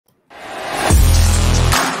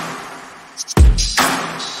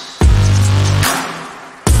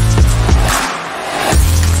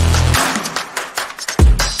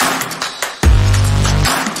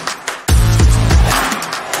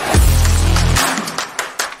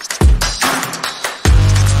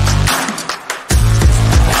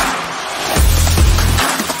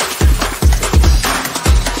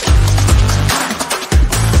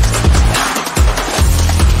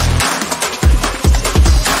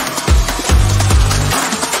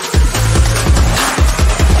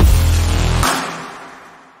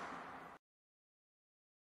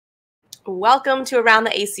Welcome to Around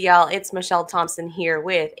the ACL. It's Michelle Thompson here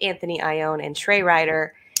with Anthony Ione and Trey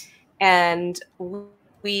Ryder. And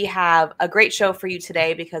we have a great show for you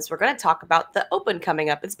today because we're going to talk about the Open coming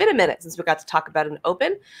up. It's been a minute since we got to talk about an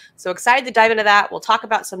Open. So excited to dive into that. We'll talk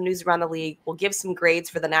about some news around the league. We'll give some grades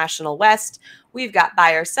for the National West. We've got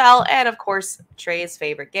buy or sell. And of course, Trey's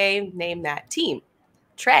favorite game, Name That Team.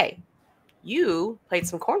 Trey, you played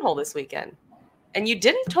some cornhole this weekend and you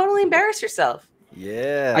didn't totally embarrass yourself.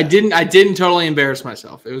 Yeah, I didn't totally embarrass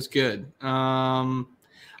myself. It was good. I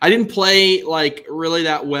didn't play like really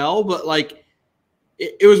that well, but like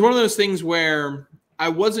it was one of those things where I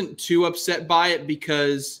wasn't too upset by it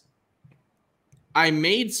because I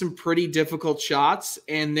made some pretty difficult shots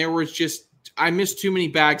and I missed too many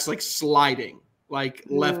bags like sliding like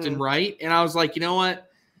left and right. And I was like, you know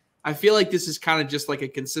what? I feel like this is kind of just like a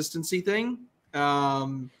consistency thing. Like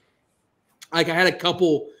I had a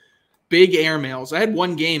couple big airmails. I had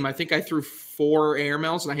one game. I think I threw 4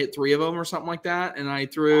 airmails and I hit 3 of them or something like that. And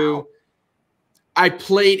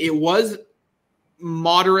it was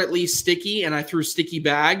moderately sticky and I threw sticky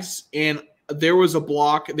bags and there was a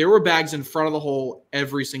block. There were bags in front of the hole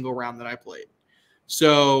every single round that I played.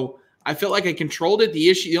 So I felt like I controlled it.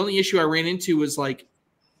 The only issue I ran into was like,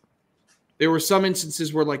 there were some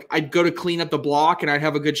instances where like I'd go to clean up the block and I'd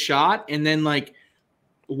have a good shot. And then like,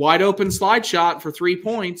 wide open slide shot for 3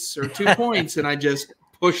 points or 2 points, and I just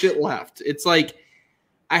push it left. It's like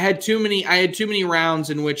I had too many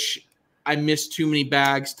rounds in which I missed too many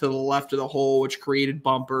bags to the left of the hole, which created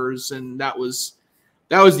bumpers, and that was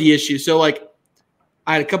the issue. So like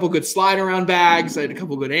I had a couple good slide around bags, I had a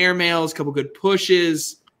couple good airmails, a couple good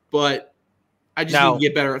pushes, but I just need to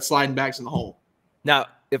get better at sliding bags in the hole. Now,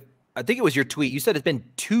 I think it was your tweet, you said it's been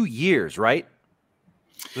 2 years, right?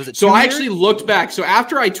 Was it so 2 I years? actually looked back. So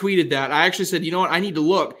after I tweeted that, I actually said, you know what, I need to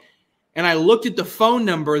look. And I looked at the phone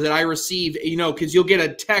number that I received, because you'll get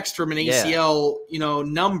a text from an ACL,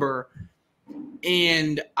 number.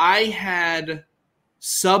 And I had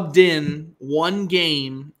subbed in one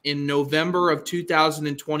game in November of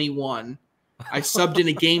 2021. I subbed in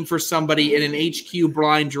a game for somebody in an HQ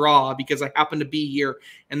blind draw because I happened to be here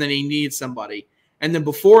and then they needed somebody. And then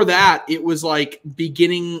before that, it was like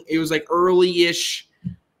early-ish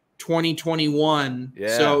 2021.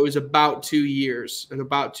 Yeah. So it was about 2 years.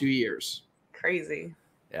 Crazy.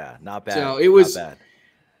 Yeah, not bad. So it was not bad.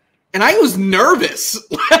 And I was nervous.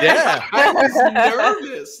 Yeah. I was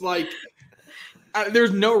nervous. Like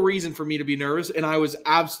there's no reason for me to be nervous. And I was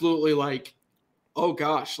absolutely like, oh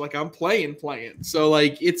gosh, like I'm playing. So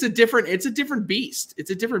like it's a different beast.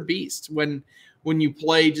 It's a different beast when you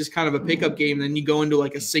play just kind of a pickup game, then you go into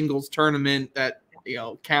like a singles tournament that,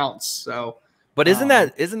 counts. So, but isn't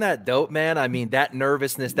that dope, man? I mean, that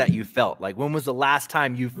nervousness that you felt, like when was the last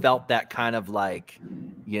time you felt that kind of like,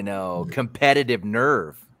 competitive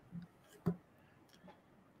nerve?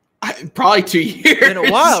 Probably 2 years. In a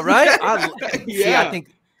while, right? Yeah. I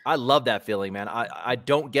think I love that feeling, man. I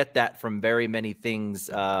don't get that from very many things.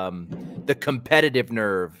 The competitive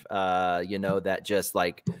nerve, that just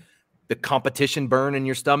like the competition burn in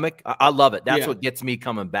your stomach. I love it. That's what gets me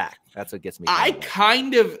coming back. That's what gets me.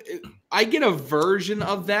 I get a version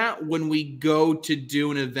of that when we go to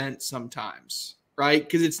do an event sometimes, right?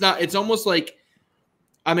 Because it's almost like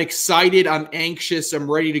I'm excited, I'm anxious,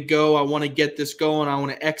 I'm ready to go. I want to get this going. I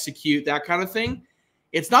want to execute, that kind of thing.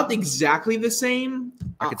 It's not exactly the same.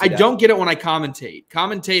 I don't get it when I commentate.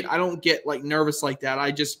 I don't get like nervous like that.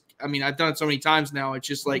 I've done it so many times now. It's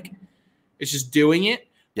just like, it's just doing it.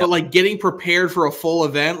 Yep. But like getting prepared for a full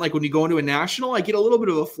event, like when you go into a national, I get a little bit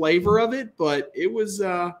of a flavor of it, but it was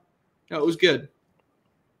good.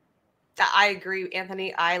 I agree,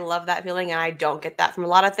 Anthony. I love that feeling, and I don't get that from a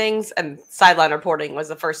lot of things. And sideline reporting was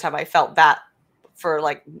the first time I felt that for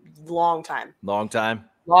like long time. Long time.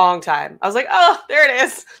 I was like, oh, there it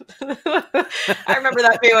is. I remember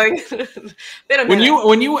that feeling.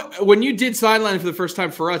 When you did sideline for the first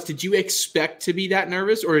time for us, did you expect to be that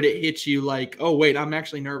nervous, or did it hit you like, oh wait, I'm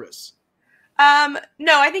actually nervous?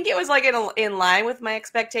 No, I think it was like in line with my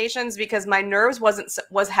expectations because my nerves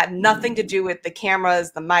had nothing to do with the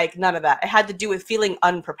cameras, the mic, none of that. It had to do with feeling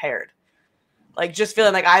unprepared. Like just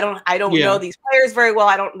feeling like I don't know these players very well.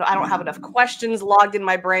 I don't have enough questions logged in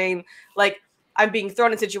my brain. Like I'm being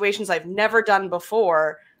thrown in situations I've never done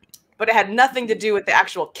before, but it had nothing to do with the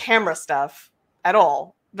actual camera stuff at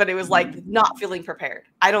all. But it was like not feeling prepared.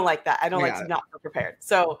 I don't like that. I don't like to not feel prepared.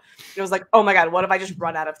 So it was like, oh my God, what if I just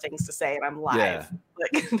run out of things to say and I'm live? Yeah.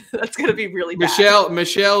 Like that's going to be really bad.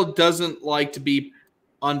 Michelle doesn't like to be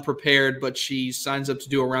unprepared, but she signs up to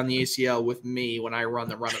do Around the ACL with me when I run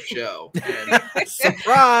the run-up show. And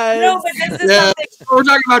surprise! No, but this is something we're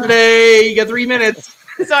talking about today. You got 3 minutes.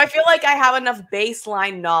 So I feel like I have enough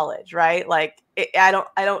baseline knowledge, right? Like I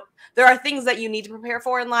don't. There are things that you need to prepare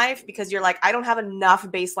for in life because you're like, I don't have enough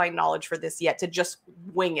baseline knowledge for this yet to just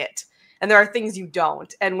wing it. And there are things you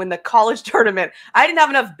don't. And when the college tournament, I didn't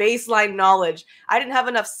have enough baseline knowledge. I didn't have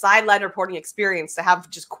enough sideline reporting experience to have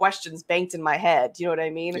just questions banked in my head. Do you know what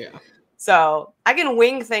I mean? Yeah. So I can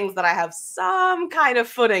wing things that I have some kind of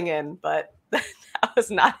footing in, but that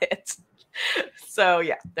was not it. So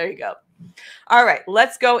yeah, there you go. All right,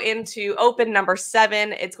 let's go into open number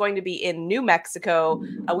 7. It's going to be in New Mexico.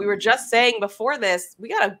 We were just saying before this, we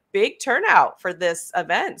got a big turnout for this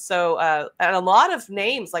event. So, and a lot of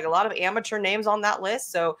names, like a lot of amateur names on that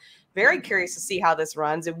list. So very curious to see how this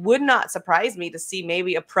runs. It would not surprise me to see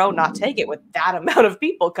maybe a pro not take it with that amount of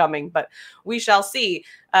people coming, but we shall see.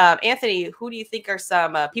 Anthony, who do you think are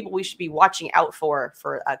some people we should be watching out for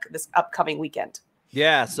this upcoming weekend?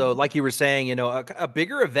 Yeah, so like you were saying, you know, a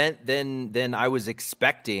bigger event than I was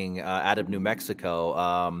expecting out of New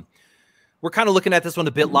Mexico. We're kind of looking at this one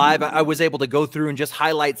a bit live. I was able to go through and just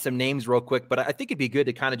highlight some names real quick, but I think it'd be good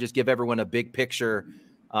to kind of just give everyone a big picture.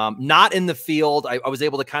 Not in the field. I was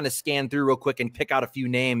able to kind of scan through real quick and pick out a few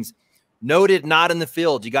names. Noted not in the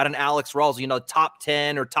field. You got an Alex Rawls, you know, top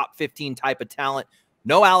 10 or top 15 type of talent.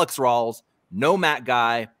 No Alex Rawls, no Matt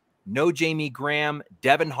Guy, no Jamie Graham,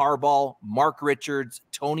 Devin Harbaugh, Mark Richards,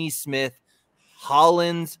 Tony Smith,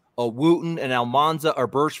 Hollins, Wooten, and Almanza or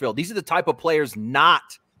Birchfield. These are the type of players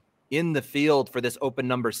not in the field for this open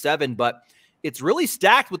number 7, but it's really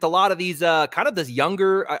stacked with a lot of these kind of this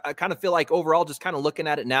younger, I kind of feel like overall just kind of looking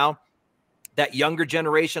at it now, that younger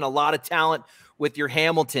generation, a lot of talent with your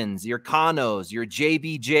Hamiltons, your Canos, your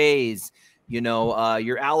JBJs, you know,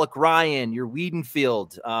 your Alec Ryan, your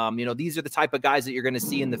Wiedenfield. You know, these are the type of guys that you're going to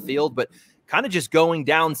see in the field, but kind of just going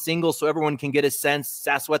down single so everyone can get a sense.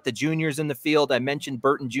 Saswet, the junior's in the field. I mentioned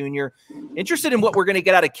Burton Jr. Interested in what we're going to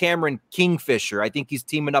get out of Cameron Kingfisher. I think he's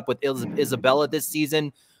teaming up with Isabella this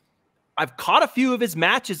season. I've caught a few of his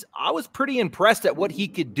matches. I was pretty impressed at what he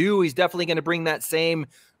could do. He's definitely going to bring that same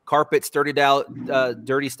carpet,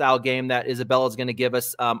 dirty style game that Isabella's going to give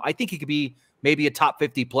us. I think he could be maybe a top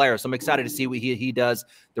 50 player. So I'm excited to see what he does.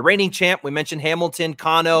 The reigning champ, we mentioned Hamilton,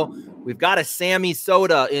 Kano. We've got a Sammy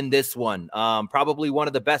Soda in this one. Probably one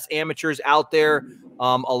of the best amateurs out there,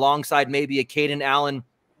 alongside maybe a Caden Allen.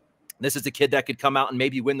 This is a kid that could come out and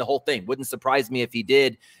maybe win the whole thing. Wouldn't surprise me if he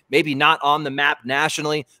did. Maybe not on the map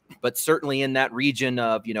nationally, but certainly in that region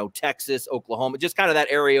of, you know, Texas, Oklahoma, just kind of that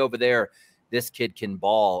area over there. This kid can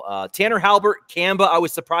ball. Tanner Halbert, Kamba, I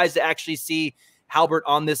was surprised to actually see Halbert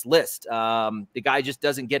on this list. The guy just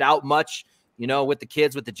doesn't get out much, you know, with the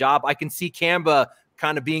kids, with the job. I can see Kamba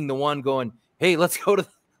kind of being the one going, hey, let's go to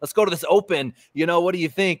this open. You know, what do you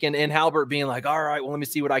think? And Halbert being like, all right, well, let me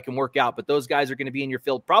see what I can work out. But those guys are going to be in your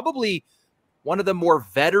field. Probably one of the more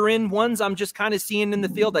veteran ones I'm just kind of seeing in the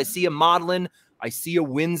field. I see a Modlin. I see a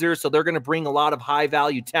Windsor. So they're going to bring a lot of high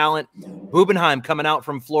value talent. Bubenheim coming out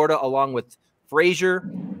from Florida along with Frazier,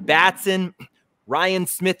 Batson, Ryan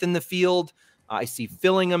Smith in the field. I see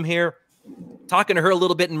Fillingham here. Talking to her a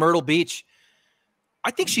little bit in Myrtle Beach.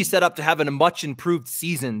 I think she's set up to have a much improved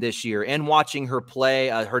season this year, and watching her play,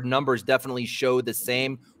 her numbers definitely show the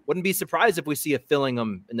same. Wouldn't be surprised if we see a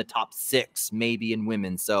Fillingham in the top 6, maybe in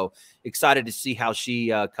women. So excited to see how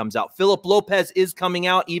she comes out. Philip Lopez is coming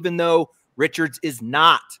out, even though Richards is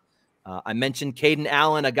not. I mentioned Caden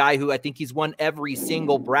Allen, a guy who I think he's won every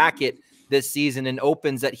single bracket this season and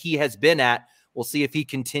opens that he has been at. We'll see if he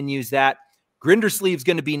continues that. Grindersleeve's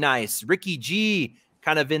going to be nice. Ricky G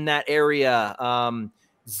kind of in that area.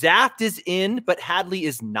 Zaft is in, but Hadley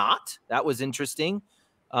is not. That was interesting.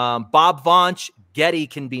 Bob Vonch, Getty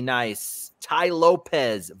can be nice. Ty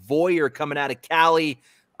Lopez, Voyer coming out of Cali.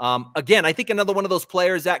 Again, I think another one of those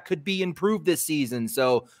players that could be improved this season.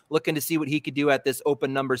 So looking to see what he could do at this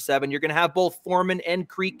open number 7. You're going to have both Foreman and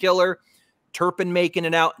Creek Killer. Turpin making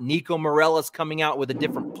it out. Nico Morellis coming out with a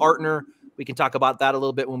different partner. We can talk about that a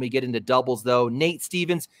little bit when we get into doubles, though. Nate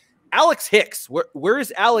Stevens. Alex Hicks. Where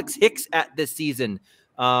is Alex Hicks at this season?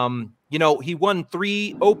 You know, he won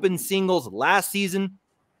 3 open singles last season.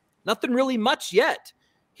 Nothing really much yet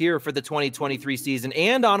here for the 2023 season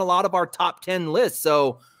and on a lot of our top 10 lists.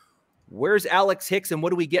 So where's Alex Hicks and what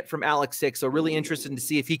do we get from Alex Hicks? So really interested to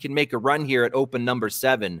see if he can make a run here at open number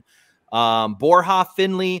 7. Borja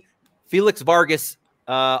Finley, Felix Vargas,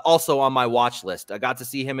 also on my watch list. I got to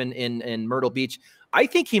see him in Myrtle Beach. I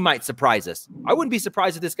think he might surprise us. I wouldn't be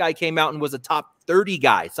surprised if this guy came out and was a top 30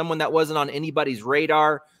 guy, someone that wasn't on anybody's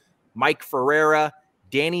radar. Mike Ferreira,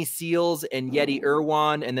 Danny Seals and Yeti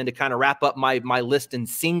Irwan. And then to kind of wrap up my list in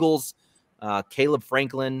singles, Caleb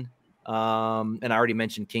Franklin, and I already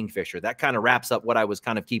mentioned Kingfisher. That kind of wraps up what I was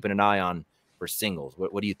kind of keeping an eye on for singles.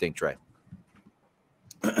 What do you think, Trey?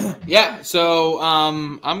 Yeah, so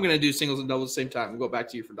I'm going to do singles and doubles at the same time. We'll go back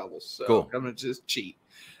to you for doubles. So cool. I'm going to just cheat.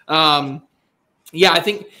 Yeah, I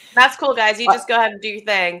think that's cool, guys. You just go ahead and do your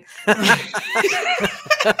thing.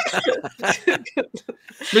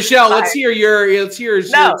 Michelle, let's hear your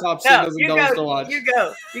top singles and doubles to watch. You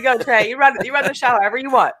go, Trey. You run the show however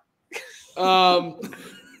you want.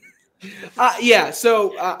 Yeah,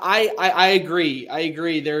 so I agree. I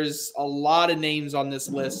agree. There's a lot of names on this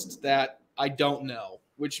list that I don't know,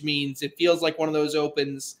 which means it feels like one of those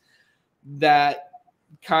opens that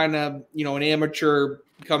kind of, an amateur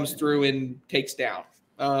comes through and takes down.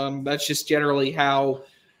 That's just generally how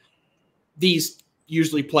these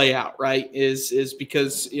usually play out, right? Is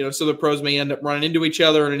because, some of the pros may end up running into each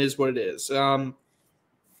other, and it is what it is. I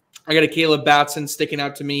got a Caleb Batson sticking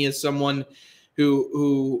out to me as someone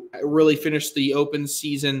who really finished the open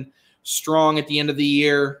season strong at the end of the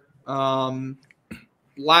year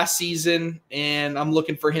last season, and I'm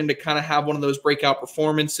looking for him to kind of have one of those breakout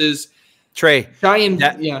performances. Trey,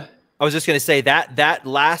 yeah. I was just going to say that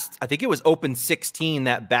last, I think it was open 16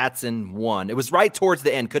 that Batson won. It was right towards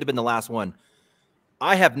the end. Could have been the last one.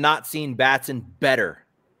 I have not seen Batson better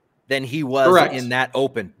than he was in that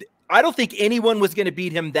open. I don't think anyone was going to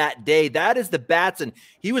beat him that day. That is the Batson.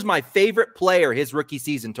 He was my favorite player his rookie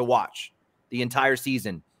season to watch the entire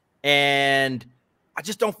season. And I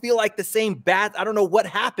just don't feel like the same bat. I don't know what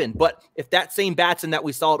happened, but if that same Batson that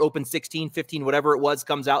we saw at open 16, 15, whatever it was,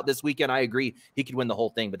 comes out this weekend, I agree he could win the whole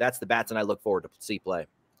thing. But that's the Batson I look forward to see play.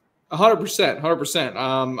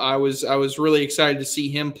 100%. I was really excited to see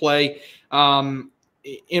him play.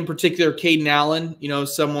 In particular, Caden Allen,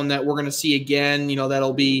 someone that we're going to see again.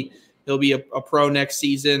 He'll be a pro next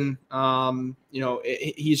season.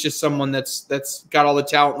 He's just someone that's got all the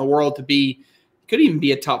talent in the world to be. Could even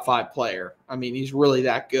be a top 5 player. I mean, he's really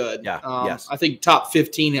that good. Yeah. Yes. I think top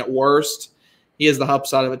 15 at worst. He has the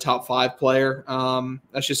upside of a top 5 player.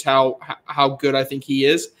 That's just how good I think he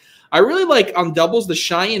is. I really like on doubles the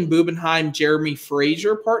Cheyenne Bubenheim Jeremy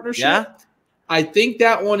Frazier partnership. Yeah. I think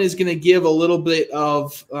that one is going to give a little bit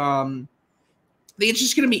of. I think it's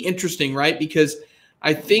just going to be interesting, right? Because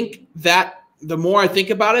I think that the more I think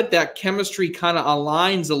about it, that chemistry kind of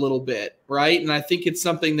aligns a little bit, right? And I think it's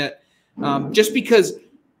something that. Just because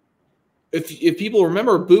if people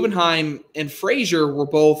remember, Bubenheim and Frazier were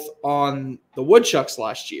both on the Woodchucks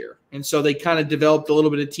last year. And so they kind of developed a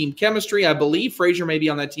little bit of team chemistry. I believe Frazier may be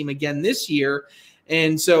on that team again this year.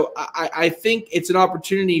 And so I think it's an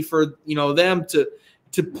opportunity for, them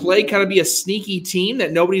to play, kind of be a sneaky team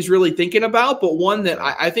that nobody's really thinking about, but one that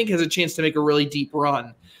I think has a chance to make a really deep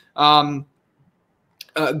run.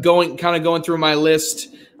 Going through my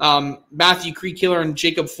list, Matthew Creekiller and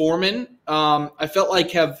Jacob Foreman, I felt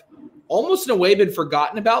like have almost in a way been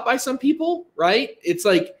forgotten about by some people, right? It's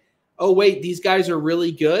like, oh, wait, these guys are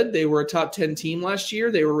really good. They were a top 10 team last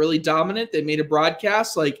year. They were really dominant. They made a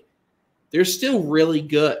broadcast. Like, they're still really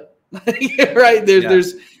good, right?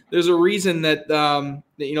 There's a reason that,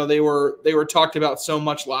 they were talked about so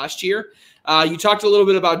much last year. You talked a little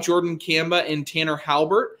bit about Jordan Kamba and Tanner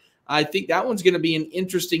Halbert. I think that one's going to be an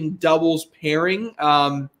interesting doubles pairing.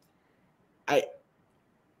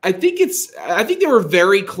 I think they were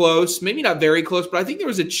very close, maybe not very close, but I think there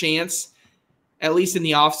was a chance, at least in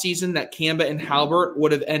the offseason, that Kamba and Halbert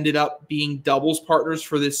would have ended up being doubles partners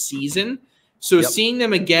for this season. So seeing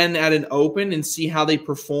them again at an open and see how they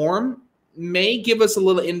perform may give us a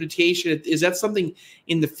little indication. Is that something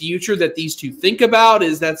in the future that these two think about?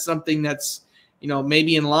 Is that something that's,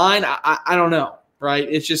 maybe in line? I don't know. Right.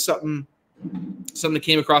 It's just something that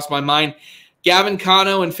came across my mind. Gavin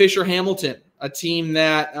Cano and Fisher Hamilton, a team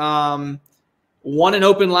that won an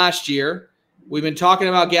open last year. We've been talking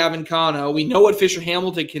about Gavin Cano. We know what Fisher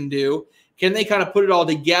Hamilton can do. Can they kind of put it all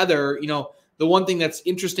together? The one thing that's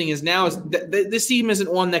interesting is now is that this team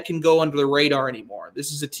isn't one that can go under the radar anymore.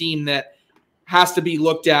 This is a team that has to be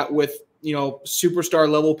looked at with, superstar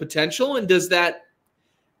level potential. And does that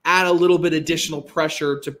add a little bit additional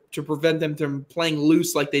pressure to prevent them from playing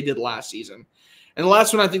loose like they did last season? And the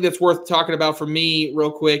last one I think that's worth talking about for me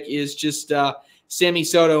real quick is just Sammy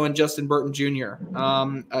Soto and Justin Burton Jr.,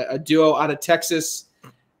 a duo out of Texas.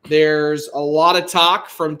 There's a lot of talk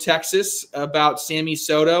from Texas about Sammy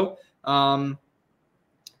Soto. Logan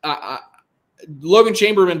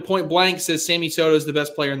Chamberlain point blank says Sammy Soto is the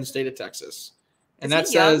best player in the state of Texas. And that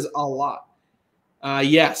says a lot.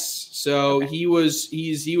 Yes. So he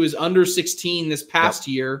was under 16 this past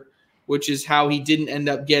year, which is how he didn't end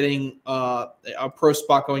up getting a pro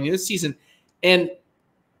spot going into this season. And,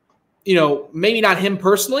 you know, maybe not him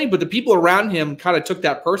personally, but the people around him kind of took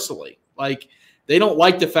that personally. Like, they don't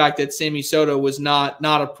like the fact that Sammy Soto was not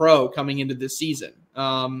a pro coming into this season.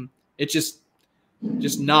 It's just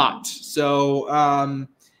not. So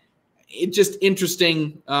it's just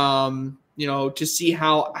interesting, you know, to see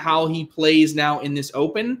how he plays now in this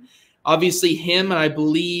Open. Obviously, him and I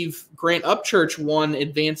believe Grant Upchurch won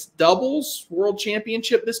advanced doubles world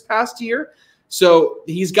championship this past year. So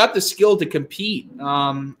he's got the skill to compete.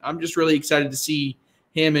 I'm just really excited to see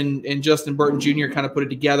him and Justin Burton Jr. kind of put it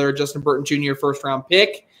together. Justin Burton Jr. first-round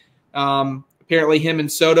pick. Apparently him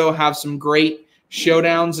and Soto have some great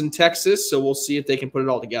showdowns in Texas, so we'll see if they can put it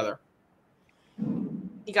all together.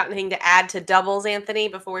 You got anything to add to doubles, Anthony,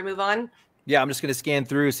 before we move on? Yeah, I'm just going to scan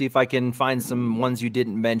through, see if I can find some ones you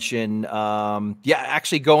didn't mention. Yeah,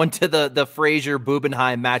 actually going to the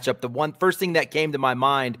Frazier-Bubenheim matchup, the first thing that came to my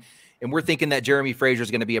mind, and we're thinking that Jeremy Frazier is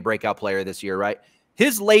going to be a breakout player this year, right?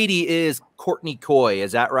 His lady is Courtney Coy,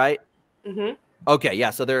 is that right? Mm-hmm. Okay, yeah,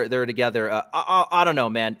 so they're together. I don't know,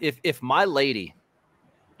 man. If my lady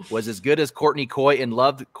was as good as Courtney Coy and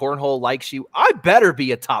loved cornhole like I better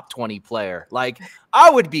be a top 20 player. Like, I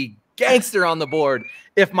would be gangster on the board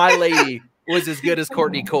if my lady was as good as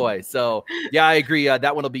Courtney Coy. So, yeah, I agree.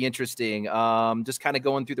 That one will be interesting. Just kind of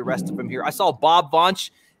going through the rest of them here. I saw Bob Vonch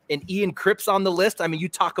and Ian Cripps on the list. I mean, you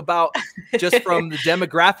talk about just from the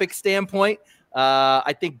demographic standpoint.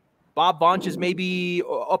 I think Bob Vonch is maybe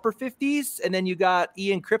upper 50s, and then you got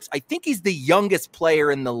Ian Cripps. I think he's the youngest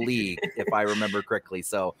player in the league, if I remember correctly.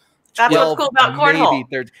 So that's what's cool about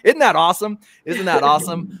cornhole. Isn't that awesome? Isn't that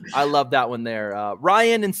awesome? I love that one there.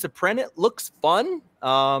 Ryan and Soprenet looks fun.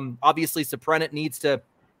 Obviously, Soprenet needs to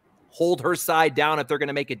hold her side down if they're going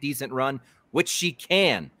to make a decent run, which she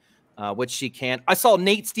can. I saw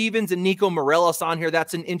Nate Stevens and Nico Morelos on here.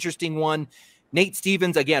 That's an interesting one. Nate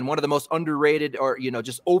Stevens, again, one of the most underrated or, you know,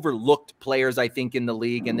 just overlooked players, I think, in the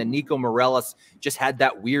league. And then Nico Morelos just had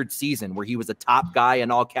that weird season where he was a top guy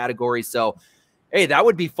in all categories. So, hey, that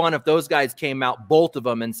would be fun if those guys came out, both of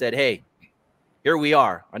them, and said, hey, here we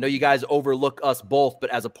are. I know you guys overlook us both, but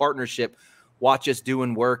as a partnership, watch us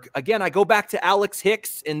doing work. Again, I go back to Alex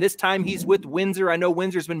Hicks, and this time he's with Windsor. I know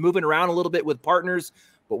Windsor's been moving around a little bit with partners,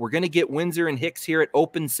 but we're going to get Windsor and Hicks here at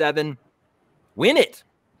Open 7. Win it.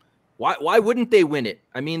 Why wouldn't they win it?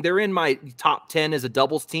 I mean, they're in my top 10 as a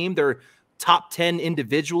doubles team. They're top 10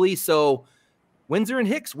 individually. So Windsor and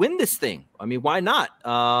Hicks win this thing. I mean, why not?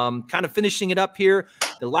 Kind of finishing it up here.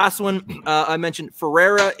 The last one I mentioned,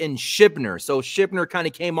 Ferreira and Shibner. So Shibner kind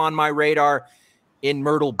of came on my radar in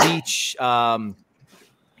Myrtle Beach. You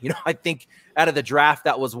know, I think out of the draft,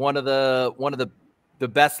 that was one of the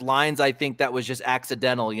best lines. I think that was just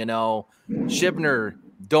accidental. You know, Shibner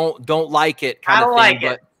don't like it kind of thing, like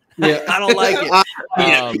but. It. Yeah, I don't like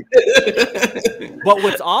it. But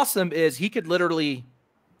what's awesome is he could literally,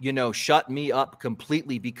 you know, shut me up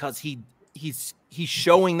completely because he's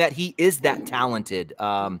showing that he is that talented.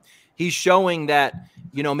 He's showing that,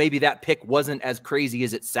 you know, maybe that pick wasn't as crazy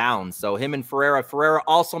as it sounds. So him and Ferreira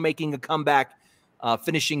also making a comeback,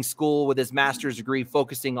 finishing school with his master's degree,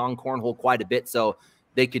 focusing on cornhole quite a bit. So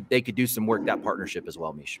they could do some work, that partnership as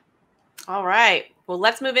well, Meesh. All right. Well,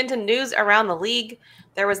 let's move into news around the league.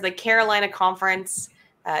 There was the Carolina Conference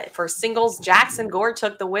for singles. Jackson Gore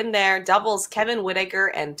took the win there. Doubles, Kevin Whittaker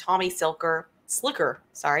and Tommy Slicker.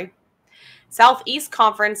 Southeast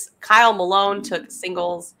Conference, Kyle Malone took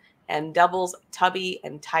singles, and doubles, Tubby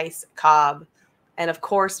and Tice Cobb. And, of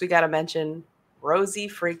course, we got to mention Rosie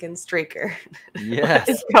freaking Streaker. Yes. What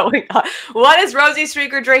is going on? What is Rosie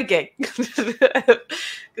Streaker drinking?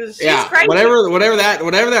 Yeah, crazy. whatever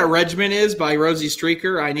that regimen is by Rosie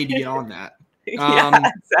Streaker, I need to get on that.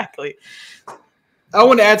 Yeah, exactly. I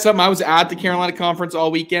want to add something. I was at the Carolina Conference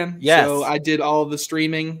all weekend. Yes. So I did all of the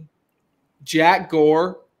streaming. Jack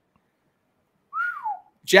Gore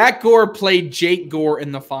played Jake Gore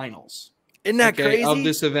in the finals. Isn't that crazy? Of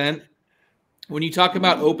this event. When you talk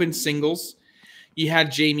about open singles, you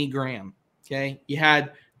had Jamie Graham. Okay. You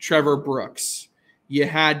had Trevor Brooks. You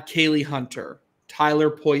had Kaylee Hunter, Tyler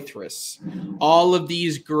Poitras, all of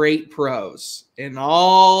these great pros, and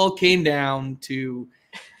all came down to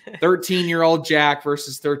 13-year-old Jack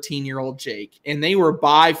versus 13-year-old Jake. And they were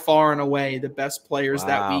by far and away the best players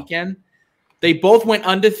that weekend. They both went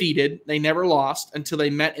undefeated. They never lost until they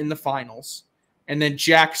met in the finals. And then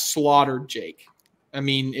Jack slaughtered Jake. I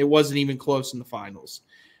mean, it wasn't even close in the finals.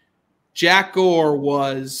 Jack Gore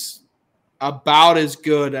was about as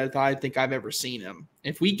good as I think I've ever seen him.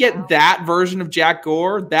 If we get that version of Jack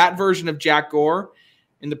Gore,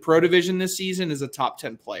 in the pro division this season is a top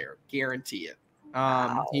 10 player. Guarantee it.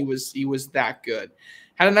 Wow. He was that good.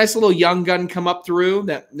 Had a nice little young gun come up through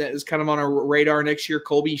that is kind of on our radar next year.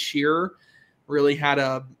 Colby Shearer really had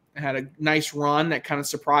a nice run that kind of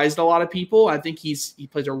surprised a lot of people. I think he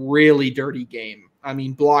plays a really dirty game. I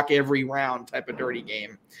mean, block every round type of dirty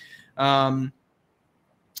game.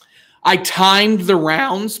 I timed the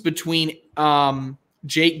rounds between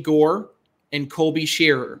Jake Gore and Colby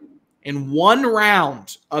Shearer, and one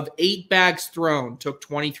round of 8 bags thrown took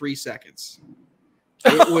 23 seconds.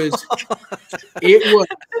 It was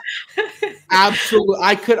absolutely.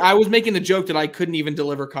 I was making the joke that I couldn't even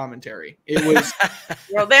deliver commentary. It was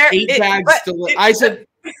 8 bags.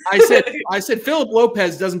 I said Philip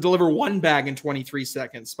Lopez doesn't deliver 1 bag in 23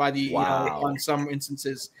 seconds by the on some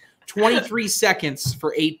instances. 23 seconds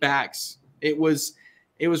for 8 bags. It was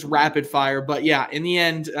rapid fire, but yeah, in the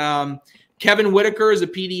end, Kevin Whitaker is a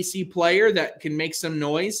PDC player that can make some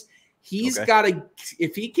noise. He's got to,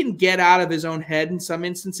 if he can get out of his own head in some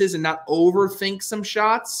instances and not overthink some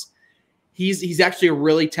shots, he's actually a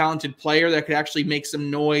really talented player that could actually make some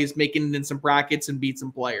noise, making it in some brackets and beat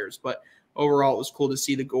some players. But overall, it was cool to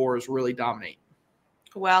see the Gores really dominate.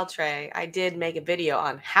 Well, Trey, I did make a video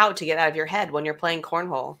on how to get out of your head when you're playing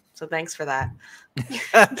cornhole. So thanks for that.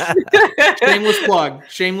 Shameless plug.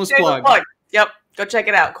 Yep. Go check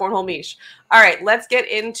it out. Cornhole Meesh. All right. Let's get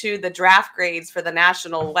into the draft grades for the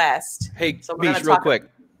National West. Hey, so Meesh, real quick.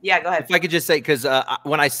 Yeah, go ahead. If I could just say, because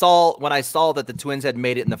when I saw that the Twins had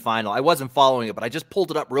made it in the final, I wasn't following it, but I just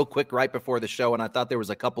pulled it up real quick right before the show, and I thought there was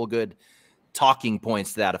a couple good talking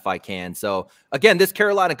points to that if I can. So, again, this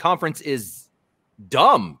Carolina Conference is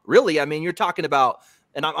dumb, really. I mean, you're talking about,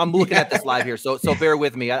 and I'm looking at this live here, so bear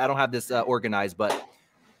with me. I don't have this organized, but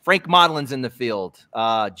Frank Modlin's in the field.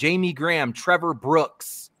 Jamie Graham, Trevor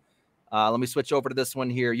Brooks. Let me switch over to this one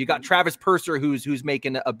here. You got Travis Purser, who's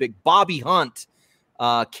making a big Bobby Hunt,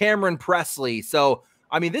 Cameron Presley. So,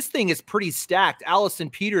 I mean, this thing is pretty stacked. Allison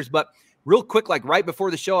Peters, but real quick, like right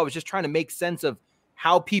before the show, I was just trying to make sense of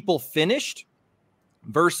how people finished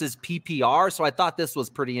versus PPR. So I thought this was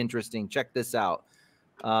pretty interesting. Check this out.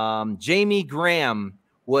 Jamie Graham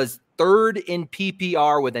was 3rd in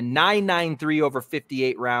PPR with a 993 over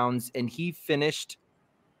 58 rounds, and he finished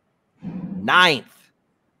 9th.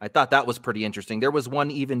 I thought that was pretty interesting. There was one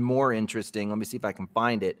even more interesting. Let me see if I can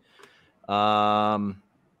find it. One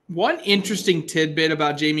interesting tidbit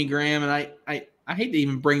about Jamie Graham, and I hate to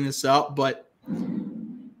even bring this up, but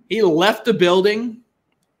he left the building,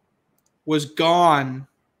 was gone,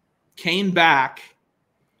 came back,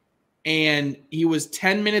 and he was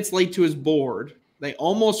 10 minutes late to his board. They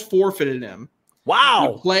almost forfeited him.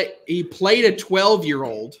 Wow. He played a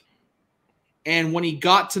 12-year-old, and when he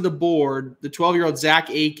got to the board, the 12-year-old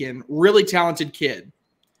Zach Aiken, really talented kid.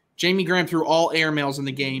 Jamie Graham threw all airmails in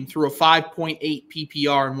the game, threw a 5.8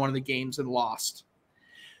 PPR in one of the games and lost.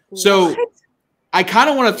 So I kind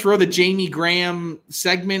of want to throw the Jamie Graham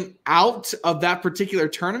segment out of that particular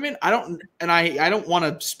tournament. I don't want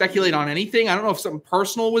to speculate on anything. I don't know if something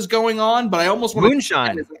personal was going on, but I almost want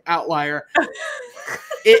Moonshine to as an outlier.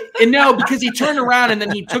 No, because he turned around and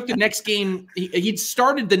then he took the next game. He'd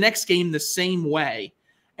started the next game the same way.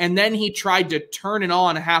 And then he tried to turn it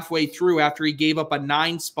on halfway through after he gave up a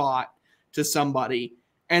 9 spot to somebody.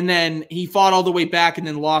 And then he fought all the way back and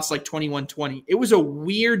then lost like 21-20. It was a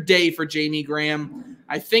weird day for Jamie Graham.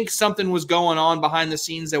 I think something was going on behind the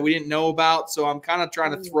scenes that we didn't know about. So I'm kind of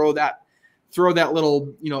trying to throw that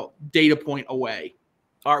little, data point away.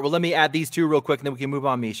 All right, well, let me add these two real quick, and then we can move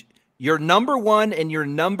on, Meesh. Your number 1 and your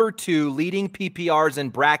number 2 leading PPRs in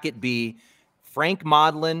bracket B, Frank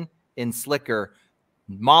Modlin and Slicker.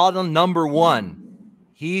 Modlin number 1,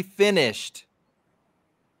 he finished.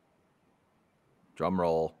 Drum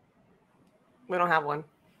roll. We don't have one.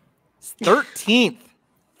 13th.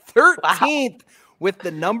 13th wow. With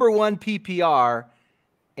the number 1 PPR.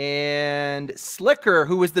 And Slicker,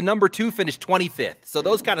 who was the number 2, finished 25th. So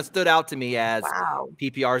those kind of stood out to me as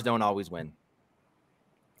PPRs don't always win.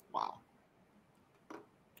 Wow.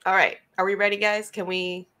 All right. Are we ready, guys?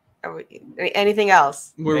 Anything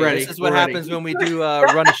else? We're ready. This is what happens when we do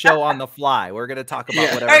run a show on the fly. We're going to talk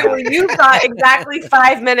about whatever. All right, well, you've got exactly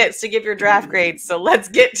 5 minutes to give your draft grades, so let's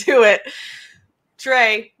get to it.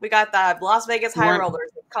 Trey, we got the Las Vegas High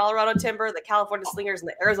Rollers, the Colorado Timber, the California Slingers, and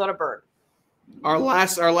the Arizona Burn. Our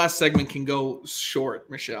last segment can go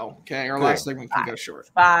short, Michelle. Okay, our last segment can go short.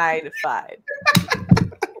 Fine.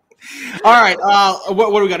 All right.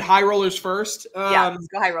 What do we got? High Rollers first. Yeah, let's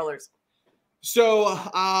go High Rollers. So,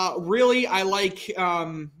 really, I like,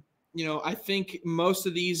 I think most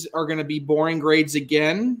of these are going to be boring grades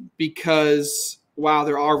again because Wow,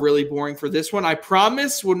 they are really boring for this one. I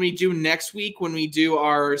promise when we do next week, when we do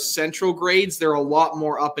our central grades, they're a lot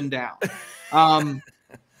more up and down.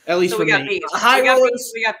 At least So for we got me. B's. High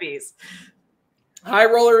rollers. We got B's. High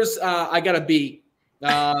rollers, I got a B.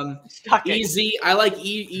 Shocking. Easy. I like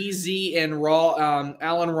Easy and Raw.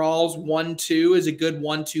 Alan Rawls 1-2 is a good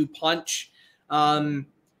 1-2 punch.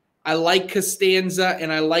 I like Costanza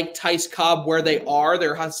and I like Tice Cobb where they are.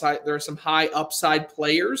 There are some high upside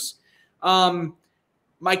players.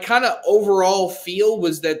 My kind of overall feel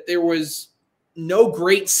was that there was no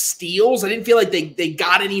great steals. I didn't feel like they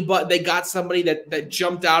got any, but they got somebody that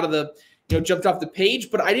jumped out of the jumped off the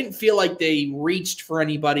page. But I didn't feel like they reached for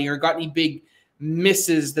anybody or got any big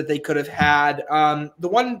misses that they could have had. The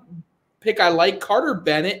one pick I like, Carter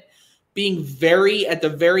Bennett, being at the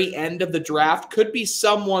very end of the draft, could be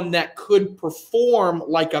someone that could perform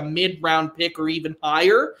like a mid-round pick or even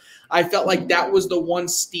higher. I felt like that was the one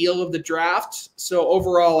steal of the draft. So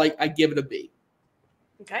overall, I give it a B.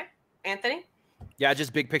 Okay. Anthony? Yeah,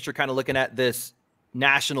 just big picture, kind of looking at this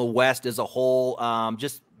National West as a whole.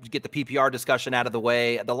 Just to get the PPR discussion out of the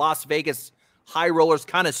way, the Las Vegas High Rollers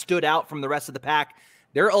kind of stood out from the rest of the pack.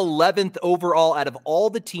 They're 11th overall out of all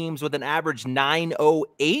the teams with an average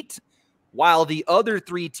 908. While the other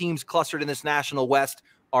three teams clustered in this National West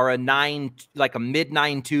are a mid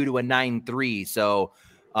 9.2 to a 9.3. So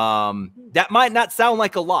that might not sound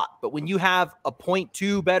like a lot, but when you have a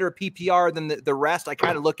 0.2 better PPR than the rest, I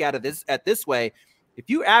kind of look at it this way. If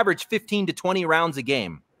you average 15 to 20 rounds a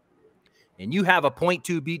game and you have a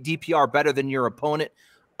 0.2 DPR better than your opponent,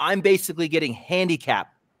 I'm basically getting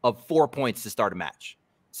handicap of 4 points to start a match.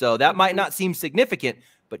 So that might not seem significant,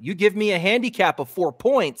 but you give me a handicap of 4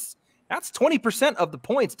 points, that's 20% of the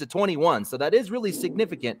points to 21. So that is really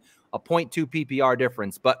significant, a 0.2 PPR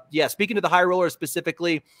difference. But yeah, speaking to the high rollers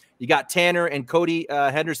specifically, you got Tanner and Cody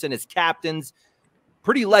Henderson as captains.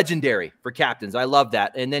 Pretty legendary for captains. I love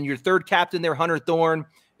that. And then your third captain there, Hunter Thorne,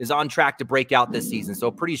 is on track to break out this season.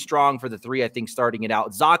 So pretty strong for the three, I think, starting it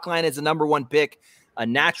out. Zockline is the #1 pick, a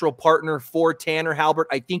natural partner for Tanner Halbert,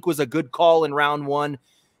 I think was a good call in round one.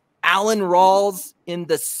 Alan Rawls in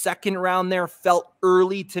the second round there felt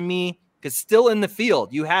early to me because still in the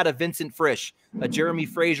field, you had a Vincent Frisch, a Jeremy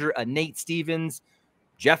Frazier, a Nate Stevens,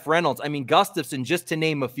 Jeff Reynolds. I mean, Gustafson, just to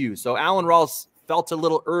name a few. So Alan Rawls felt a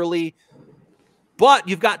little early. But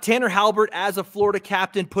you've got Tanner Halbert as a Florida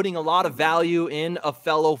captain, putting a lot of value in a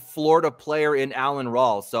fellow Florida player in Alan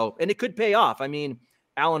Rawls. So, and it could pay off. I mean,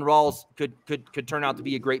 Alan Rawls could turn out to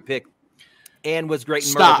be a great pick and was great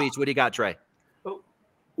in Myrtle Beach. What do you got, Trey?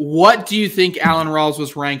 What do you think Alan Rawls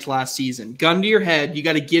was ranked last season? Gun to your head, you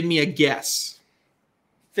got to give me a guess.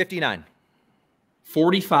 59.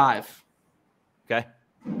 45. Okay.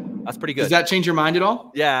 That's pretty good. Does that change your mind at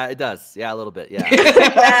all? Yeah, it does. Yeah, a little bit. Yeah.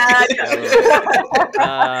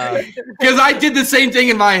 Because I did the same thing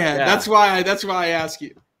in my head. Yeah. That's why I ask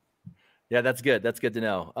you. Yeah, that's good. That's good to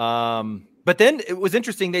know. But then it was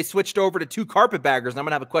interesting. They switched over to two carpetbaggers, and I'm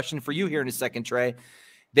going to have a question for you here in a second, Trey.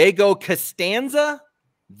 They go Costanza,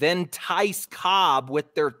 then Tice Cobb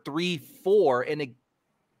with their 3-4. And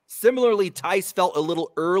similarly, Tice felt a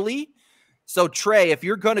little early. So, Trey, if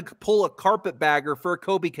you're going to pull a carpetbagger for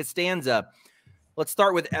Kobe Costanza, let's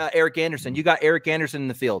start with Eric Anderson. You got Eric Anderson in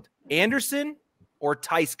the field. Anderson or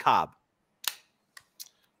Tice Cobb?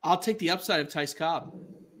 I'll take the upside of Tice Cobb.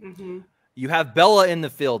 Mm-hmm. You have Bella in the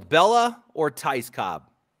field. Bella or Tice Cobb?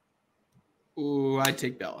 Ooh, I'd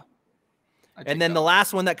take Bella. And then the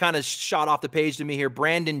last one that kind of shot off the page to me here,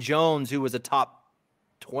 Brandon Jones, who was a top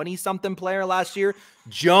 20-something player last year.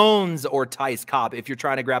 Jones or Tice Cobb if you're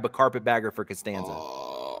trying to grab a carpetbagger for Costanza.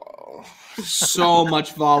 Oh, so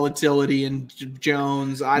much volatility in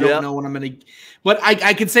Jones. I don't know what I'm going to – but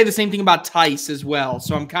I could say the same thing about Tice as well.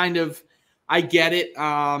 So I'm kind of – I get it.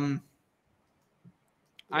 I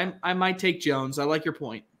might take Jones. I like your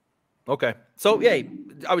point. Okay. So, yeah,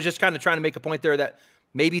 I was just kind of trying to make a point there that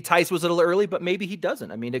maybe Tice was a little early, but maybe he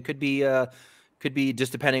doesn't. I mean, it could be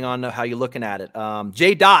just depending on how you're looking at it.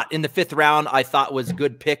 J. Dot in the 5th round I thought was a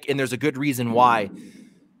good pick, and there's a good reason why.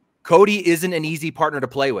 Cody isn't an easy partner to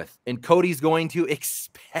play with, and Cody's going to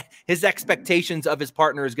his expectations of his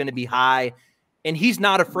partner is going to be high, and he's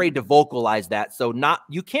not afraid to vocalize that. So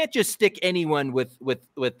you can't just stick anyone with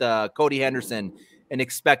Cody Henderson and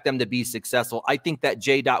expect them to be successful. I think that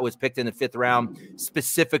J. Dot was picked in the 5th round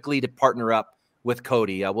specifically to partner up with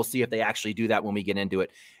Cody. We'll see if they actually do that when we get into it.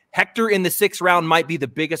 Hector in the 6th round might be the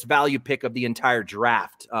biggest value pick of the entire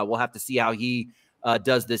draft. We'll have to see how he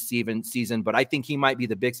does this season, but I think he might be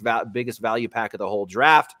the biggest value pack of the whole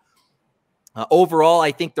draft. Overall,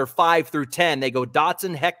 I think they're 5 through 10. They go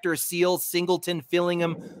Dotson, Hector, Seals, Singleton,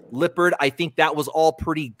 Fillingham, Lippard. I think that was all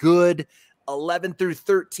pretty good. 11 through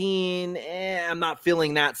 13, I'm not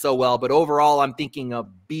feeling that so well. But overall, I'm thinking a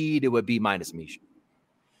B to a B minus, Meesh.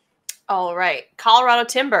 All right. Colorado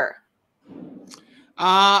Timber.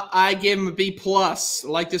 I give him a B plus. I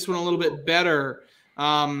like this one a little bit better.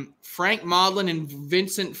 Frank Modlin and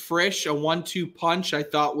Vincent Frisch, a 1-2 punch, I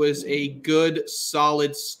thought was a good,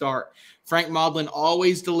 solid start. Frank Modlin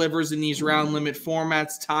always delivers in these round limit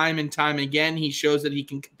formats time and time again. He shows that he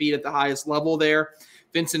can compete at the highest level there.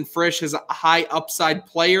 Vincent Frisch is a high upside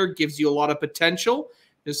player, gives you a lot of potential.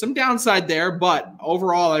 There's some downside there, but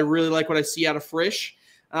overall, I really like what I see out of Frisch.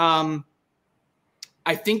 I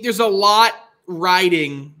think there's a lot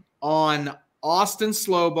riding on Austin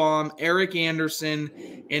Slowbaum, Eric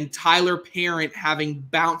Anderson, and Tyler Parent having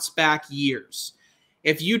bounce-back years.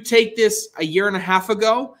 If you take this a year and a half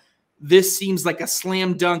ago, this seems like a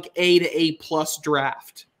slam dunk A to A plus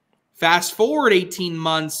draft. Fast forward 18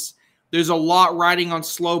 months, there's a lot riding on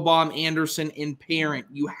Slowbaum, Anderson, and Parent.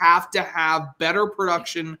 You have to have better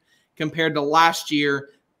production compared to last year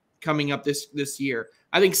coming up this year.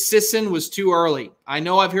 I think Sisson was too early. I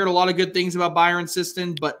know I've heard a lot of good things about Byron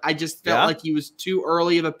Sisson, but I just felt like he was too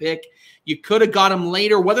early of a pick. You could have got him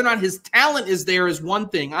later. Whether or not his talent is there is one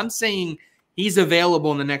thing. I'm saying he's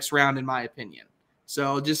available in the next round, in my opinion.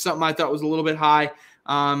 So just something I thought was a little bit high.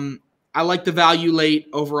 I like the value late.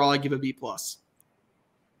 Overall, I give a B plus.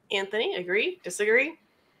 Anthony, agree? Disagree?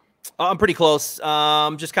 I'm pretty close.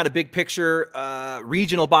 Just kind of big picture,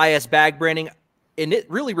 regional bias, bag branding. And it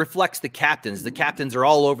really reflects the captains. The captains are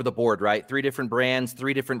all over the board, right? 3 different brands,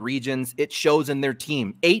 3 different regions. It shows in their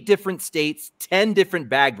team. 8 different states, 10 different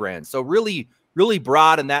bag brands. So really, really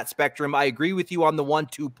broad in that spectrum. I agree with you on the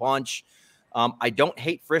 1-2 punch. I don't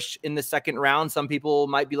hate Frisch in the second round. Some people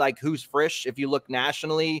might be like, who's Frisch? If you look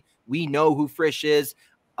nationally, we know who Frisch is.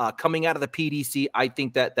 Coming out of the PDC, I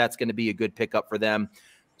think that that's going to be a good pickup for them.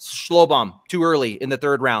 Slowbaum, too early in the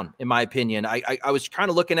 3rd round, in my opinion. I was kind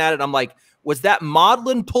of looking at it. I'm like, was that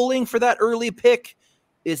Modlin pulling for that early pick?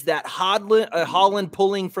 Is that Holland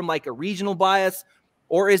pulling from like a regional bias?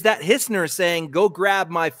 Or is that Hissner saying, go grab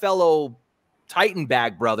my fellow Titan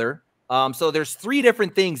bag brother? So there's 3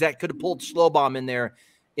 different things that could have pulled Slowbaum in there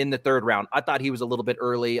in the 3rd round. I thought he was a little bit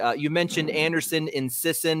early. You mentioned Anderson and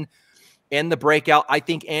Sisson and the breakout. I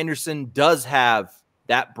think Anderson does have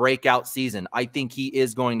that breakout season. I think he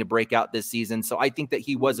is going to break out this season. So I think that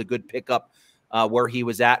he was a good pickup where he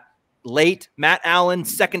was at. Late, Matt Allen,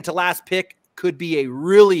 second to last pick, could be a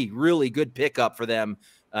really, really good pickup for them.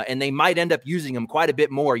 And they might end up using him quite a bit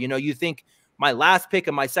more. You know, you think my last pick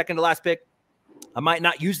and my second to last pick, I might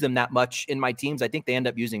not use them that much in my teams. I think they end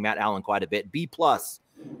up using Matt Allen quite a bit. B plus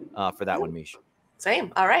for that one, Meesh.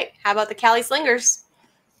 Same. All right. How about the Cali Slingers?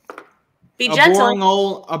 Be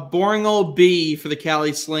gentle. A boring old B for the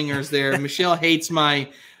Cali Slingers there. Michelle hates my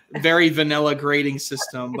very vanilla grading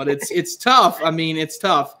system, but it's tough. I mean, it's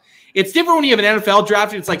tough. It's different when you have an NFL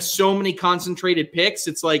draft. It's like so many concentrated picks.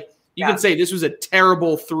 It's like you can say this was a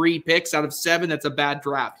terrible 3 picks out of 7. That's a bad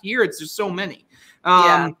draft. Here, it's just so many.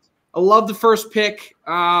 I love the first pick.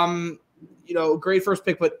 You know, great first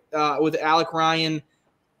pick, but with Alec Ryan,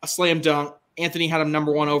 a slam dunk. Anthony had him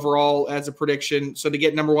number 1 overall as a prediction. So to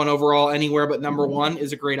get number 1 overall anywhere but number 1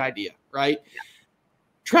 is a great idea, right?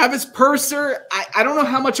 Travis Purser, I don't know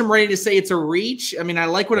how much I'm ready to say it's a reach. I mean, I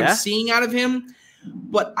like what I'm seeing out of him.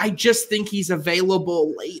 But I just think he's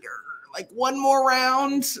available later, like 1 more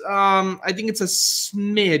round. I think it's a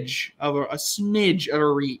smidge of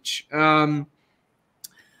a reach.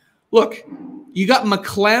 Look, you got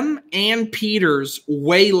McClem and Peters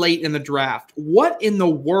way late in the draft. What in the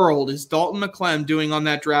world is Dalton McClem doing on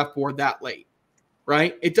that draft board that late?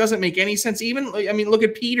 Right? It doesn't make any sense. Even, I mean, look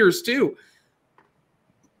at Peters too.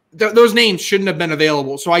 Those names shouldn't have been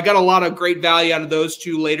available. So I got a lot of great value out of those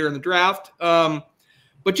 2 later in the draft.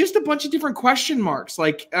 But just a bunch of different question marks,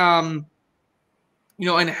 like, you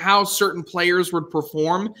know, and how certain players would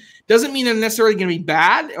perform. Doesn't mean they're necessarily going to be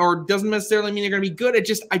bad or doesn't necessarily mean they're going to be good.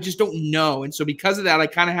 I just don't know. And so because of that, I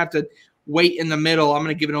kind of have to wait in the middle. I'm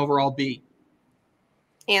going to give an overall B.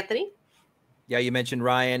 Anthony? Yeah, you mentioned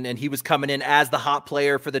Ryan, and he was coming in as the hot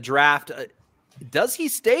player for the draft. Does he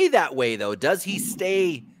stay that way, though? Does he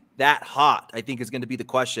stay that hot? I think is going to be the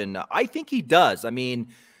question. I think he does. I mean,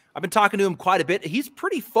 I've been talking to him quite a bit. He's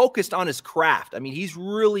pretty focused on his craft. I mean, he's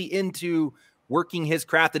really into working his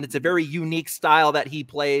craft, and it's a very unique style that he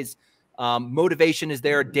plays. Motivation is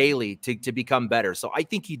there daily to become better. So I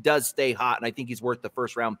think he does stay hot, and I think he's worth the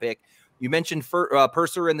 1st round pick. You mentioned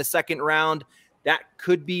Purser in the 2nd round. that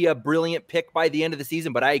could be a brilliant pick by the end of the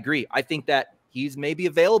season. But I agree. I think that he's maybe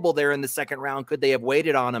available there in the second round. Could they have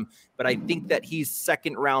waited on him? But I think that he's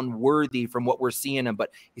second round worthy from what we're seeing him,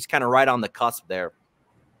 but he's kind of right on the cusp there.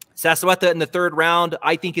 Sassuetta in the third round,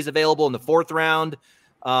 I think is available in the fourth round.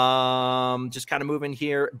 Just kind of moving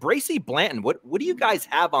here. Bracy Blanton, what do you guys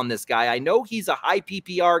have on this guy? I know he's a high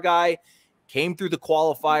PPR guy, came through the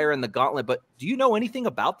qualifier and the gauntlet, but do you know anything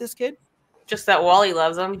about this kid? Just that Wally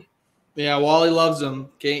loves him. Yeah, Wally loves him.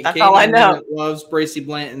 That's all I know. Loves Bracy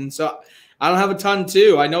Blanton. So I don't have a ton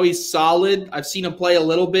too. I know he's solid. I've seen him play a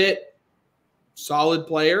little bit. Solid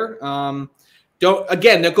player.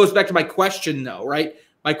 Again, that goes back to my question though, right?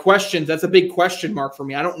 My question, that's a big question mark for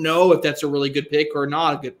me. I don't know if that's a really good pick or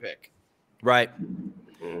not a good pick. Right.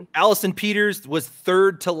 Allison Peters was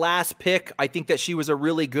third to last pick. I think that she was a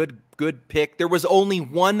really good pick. There was only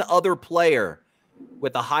one other player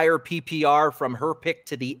with a higher PPR from her pick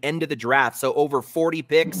to the end of the draft. So over 40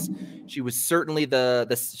 picks, she was certainly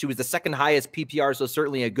she was the second highest PPR. So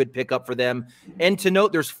certainly a good pickup for them. And to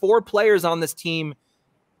note, there's 4 players on this team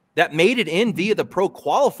that made it in via the pro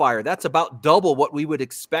qualifier. That's about double what we would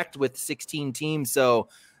expect with 16 teams. So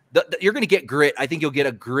you're going to get grit. I think you'll get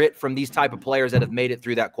a grit from these type of players that have made it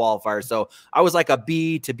through that qualifier. So I was like a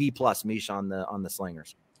B to B plus, Meesh, on the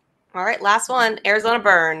Slingers. All right, last one, Arizona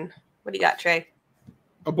Burn. What do you got, Trey?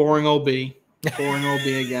 A boring OB. Boring OB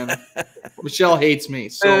again. Michelle hates me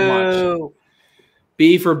so much.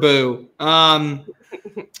 B for boo.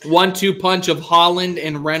 1-2 punch of Holland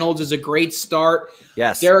and Reynolds is a great start.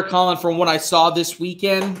 Yes. Derek Holland, from what I saw this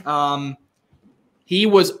weekend, he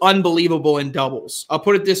was unbelievable in doubles. I'll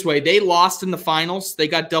put it this way. They lost in the finals. They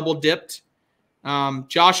got double dipped.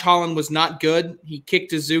 Josh Holland was not good. He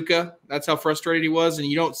kicked Izuka. That's how frustrated he was. And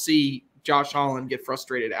you don't see Josh Holland get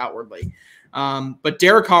frustrated outwardly. But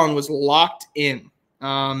Derek Holland was locked in.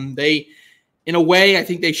 In a way, I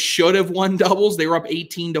think they should have won doubles. They were up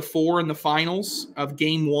 18-4 in the finals of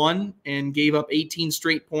game 1 and gave up 18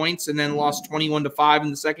 straight points and then lost 21-5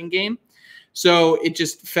 in the second game. So it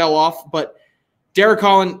just fell off. But Derek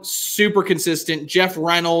Holland, super consistent. Jeff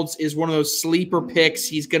Reynolds is one of those sleeper picks.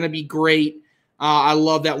 He's going to be great. I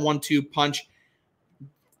love that 1-2 punch.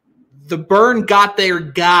 The Burn got their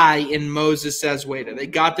guy in Moses Zezweda. They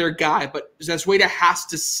got their guy, but Zezweda has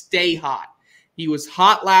to stay hot. He was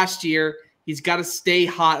hot last year. He's got to stay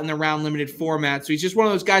hot in the round limited format. So he's just one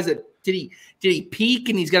of those guys that did he peak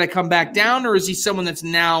and he's got to come back down, or is he someone that's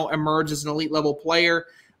now emerged as an elite level player?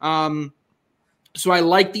 So I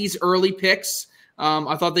like these early picks.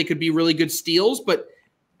 I thought they could be really good steals, but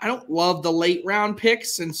I don't love the late round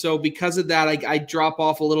picks. And so because of that, I drop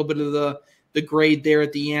off a little bit of the grade there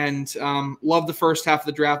at the end. Love the first half of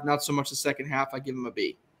the draft, not so much the second half. I give him a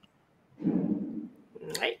B. All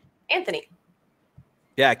right. Anthony.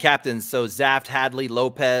 Yeah, captains. So Zaft, Hadley,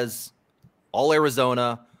 Lopez, all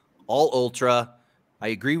Arizona, all Ultra. I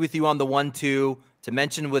agree with you on the 1-2. To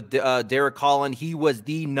mention with Derek Holland, he was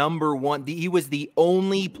the number one. He was the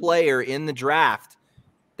only player in the draft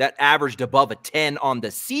that averaged above a 10 on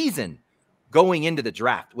the season going into the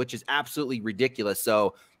draft, which is absolutely ridiculous.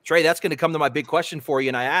 So, Trey, that's going to come to my big question for you.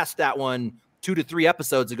 And I asked that one 2 to 3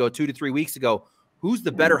 episodes ago, 2 to 3 weeks ago. Who's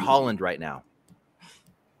the better Holland right now?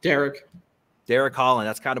 Derek Holland.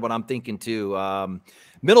 That's kind of what I'm thinking too.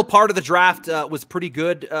 Middle part of the draft was pretty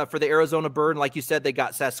good for the Arizona Burn. Like you said, they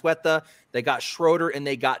got Sassuetta, they got Schroeder, and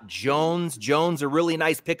they got Jones. Jones, a really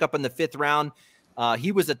nice pickup in the 5th round.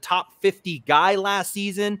 He was a top 50 guy last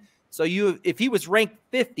season. So if he was ranked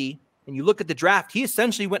 50 and you look at the draft, he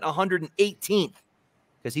essentially went 118th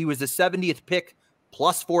because he was the 70th pick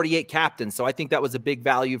plus 48 captain. So I think that was a big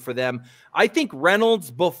value for them. I think Reynolds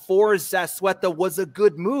before Sassuetta was a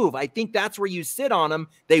good move. I think that's where you sit on him.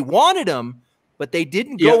 They wanted him, but they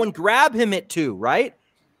didn't go and grab him at 2, right?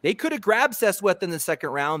 They could have grabbed Sassuetta in the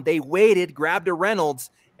 2nd round. They waited, grabbed a Reynolds,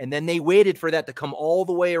 and then they waited for that to come all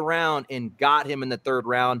the way around and got him in the 3rd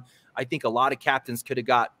round. I think a lot of captains could have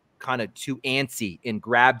got kind of too antsy and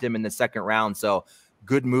grabbed him in the 2nd round. So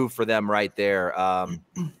good move for them right there.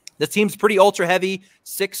 The team's pretty ultra heavy,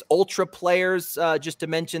 6 ultra players, just to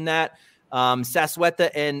mention that.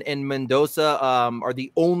 Sassuetta and Mendoza are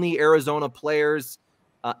the only Arizona players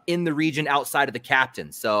in the region outside of the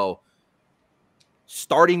captain. So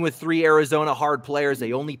starting with 3 Arizona hard players,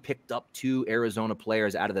 they only picked up 2 Arizona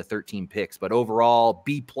players out of the 13 picks. But overall,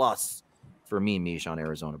 B+ for me, Meesh, on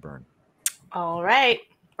Arizona Burn. All right.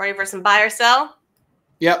 Ready for some buy or sell?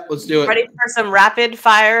 Yep, let's do it. Ready for some rapid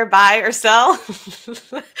fire buy or sell?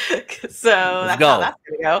 So that's how that's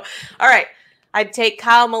going to go. All right. I'd take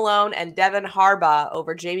Kyle Malone and Devin Harbaugh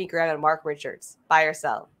over Jamie Graham and Mark Richards. Buy or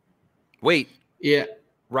sell? Wait. Yeah.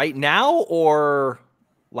 Right now or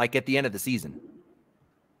like at the end of the season?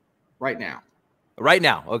 Right now. Right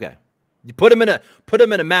now. Okay. You put him in a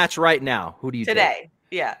match right now. Who do you Today? take?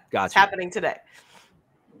 Yeah. Gotcha. It's happening today.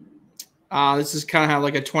 This is kind of how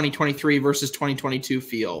like a 2023 versus 2022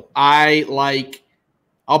 feel.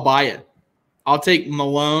 I'll buy it. I'll take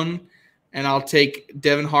Malone and I'll take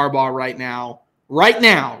Devin Harbaugh right now,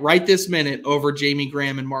 right this minute over Jamie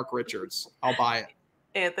Graham and Mark Richards. I'll buy it.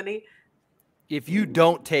 Anthony? If you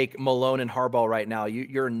don't take Malone and Harbaugh right now,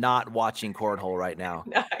 you're not watching cornhole right now.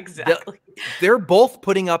 No, exactly. They're both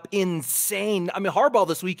putting up insane. I mean, Harbaugh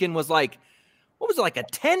this weekend was like, what was it, like a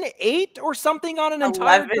 10-8 or something on an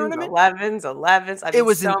entire tournament? 11s. I mean, it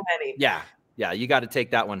was so many. Yeah, you got to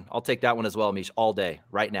take that one. I'll take that one as well, Meesh, all day,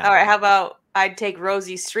 right now. All right, how about I'd take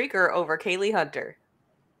Rosie Streaker over Kaylee Hunter?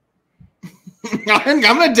 I'm going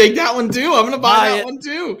to take that one too. I'm going to buy that one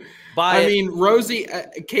too. I mean, Rosie,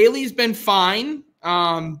 Kaylee's been fine,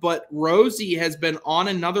 but Rosie has been on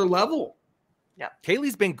another level. Yeah,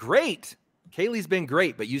 Kaylee's been great.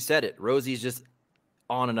 But you said it. Rosie's just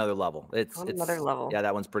on another level. It's another level. Yeah,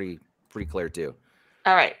 that one's pretty clear too.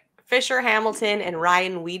 All right. Fisher Hamilton and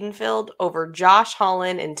Ryan Wiedenfeld over Josh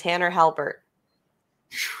Holland and Tanner Halbert.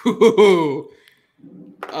 You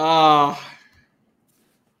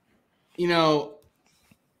know,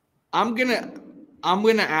 I'm gonna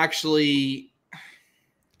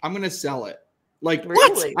sell it. Like,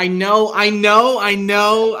 really? I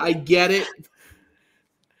get it.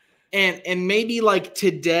 And maybe like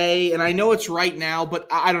today, and I know it's right now, but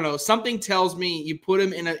I don't know. Something tells me you put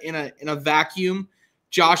him in a vacuum.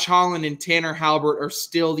 Josh Holland and Tanner Halbert are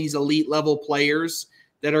still these elite level players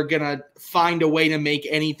that are gonna find a way to make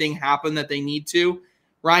anything happen that they need to.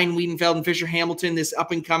 Ryan Wiedenfeld and Fisher Hamilton, this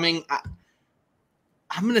up and coming.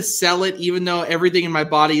 I'm gonna sell it, even though everything in my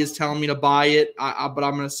body is telling me to buy it. But I'm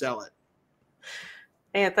gonna sell it.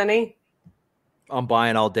 Anthony, I'm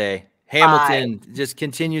buying all day. Hamilton just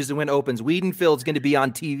continues to win opens. Wiedenfeld's going to be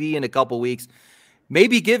on TV in a couple weeks.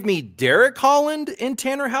 Maybe give me Derek Holland and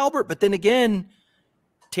Tanner Halbert, but then again,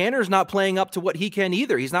 Tanner's not playing up to what he can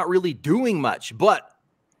either. He's not really doing much, but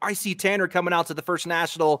I see Tanner coming out to the first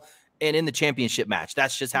national and in the championship match.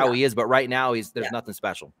 That's just how he is, but right now there's nothing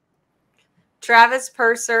special. Travis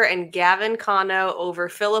Purser and Gavin Cano over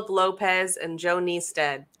Philip Lopez and Joe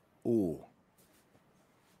Neested. Ooh.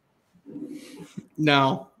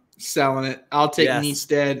 No. Selling it. I'll take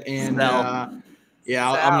Neested and I'm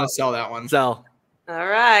gonna sell that one. Sell. All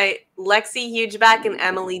right. Lexi Hugeback and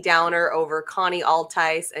Emily Downer over Connie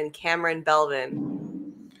Altice and Cameron Belvin.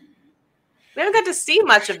 We haven't got to see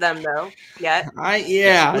much of them though yet.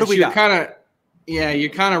 You're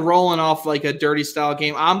kind of rolling off like a dirty style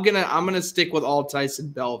game. I'm gonna stick with Altice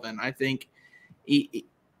and Belvin. I think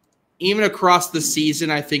even across the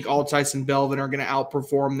season, I think Altice and Belvin are gonna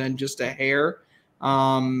outperform them just a hair.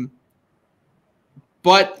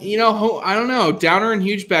 But I don't know. Downer and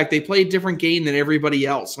Hugeback, they play a different game than everybody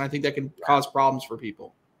else, and I think that can cause problems for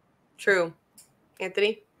people. True.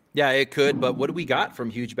 Anthony? Yeah, it could, but what do we got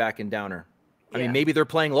from Hugeback and Downer? I mean, maybe they're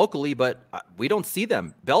playing locally, but we don't see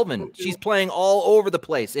them. Belvin, she's playing all over the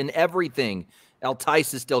place in everything.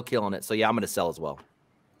 Altice is still killing it. So, yeah, I'm going to sell as well.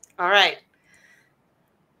 All right.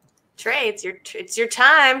 Trey, it's your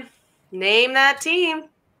time. Name that team.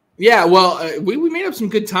 Yeah, well, we made up some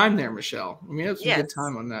good time there, Michelle. We made up some good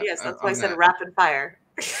time on that. Yes, that's why I said rapid fire.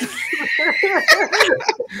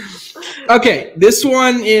 Okay, this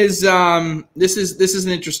one is this is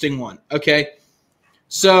an interesting one. Okay,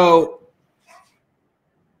 so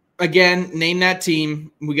again, name that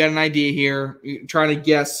team. We got an idea here. You're trying to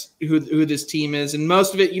guess who this team is, and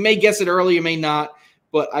most of it you may guess it early, you may not,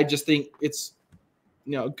 but I just think it's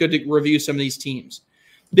good to review some of these teams.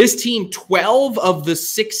 This team, 12 of the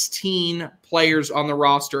 16 players on the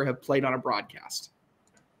roster have played on a broadcast.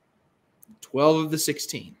 12 of the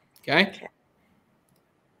 16. Okay.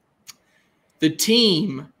 The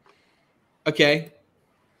team, if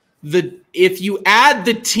you add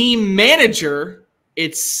the team manager,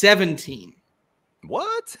 it's 17.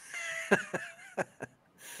 What?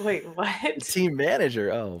 Wait, what? Team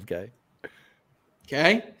manager. Oh, okay.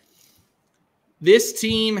 Okay. This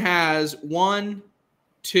team has 1,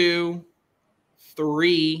 2,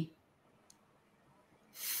 3,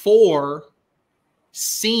 4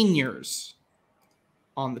 seniors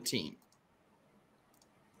on the team.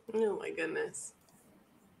 Oh my goodness.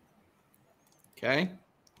 Okay.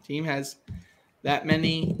 Team has that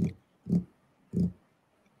many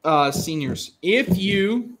seniors. If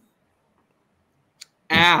you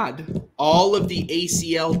add all of the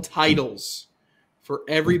ACL titles for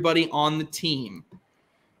everybody on the team,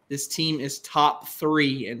 this team is top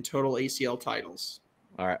 3 in total ACL titles.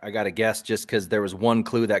 All right, I got to guess just because there was one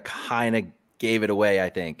clue that kind of gave it away, I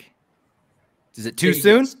think. Is it too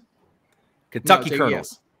soon? Kentucky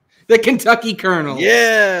Colonels. The Kentucky Colonels.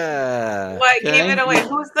 Yeah. What gave it away?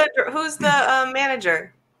 Who's the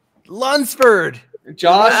manager? Lunsford.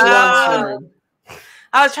 Josh Lunsford.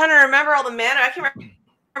 I was trying to remember all the I can't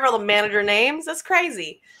remember all the manager names. That's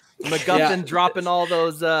crazy. McGuffin dropping all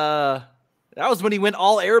those. That was when he went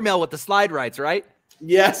all airmail with the slide rights, right?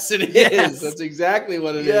 Yes, it is. Yes. That's exactly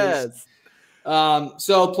what it is.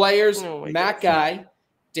 So players, Matt Guy,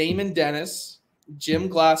 Damon Dennis, Jim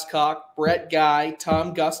Glasscock, Brett Guy,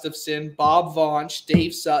 Tom Gustafson, Bob Vaunch,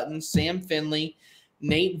 Dave Sutton, Sam Finley,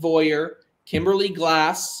 Nate Voyer, Kimberly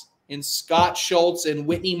Glass, and Scott Schultz and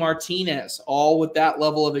Whitney Martinez, all with that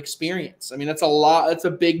level of experience. I mean, that's a lot. That's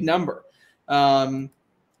a big number. And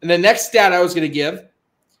the next stat I was going to give,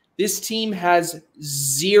 this team has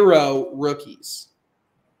 0 rookies.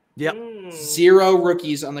 Yep. 0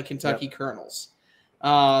 rookies on the Kentucky Colonels.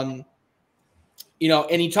 And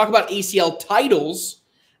you talk about ACL titles,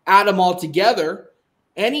 add them all together.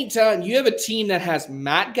 Anytime you have a team that has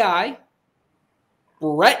Matt Guy,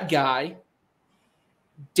 Brett Guy,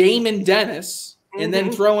 Damon Dennis, and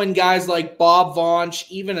then throw in guys like Bob Vaunch,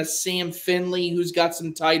 even a Sam Finley who's got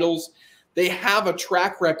some titles, they have a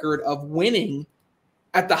track record of winning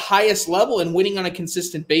at the highest level and winning on a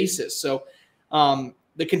consistent basis. So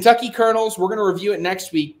the Kentucky Colonels, we're going to review it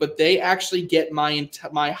next week, but they actually get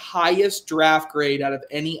my highest draft grade out of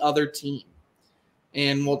any other team.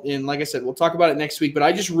 And like I said, we'll talk about it next week, but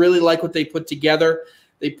I just really like what they put together.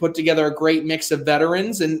 They put together a great mix of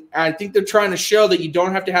veterans, and I think they're trying to show that you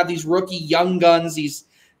don't have to have these rookie young guns, these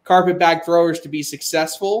carpetbag throwers to be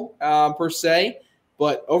successful per se.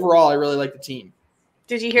 But overall, I really like the team.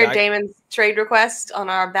 Did you hear Damon's trade request on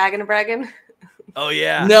our Baggin' and Braggin'? Oh,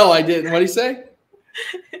 yeah. No, I didn't. What did he say?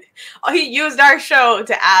 Oh, he used our show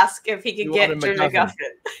to ask if he could get Jim McGuffin.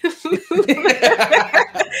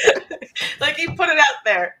 Like, he put it out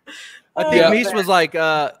there. I think Meesh was like,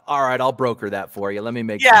 all right, I'll broker that for you. Let me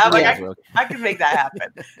make I can make that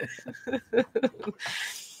happen.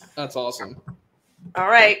 That's awesome. All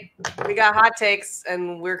right. We got hot takes,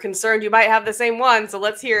 and we're concerned you might have the same one, so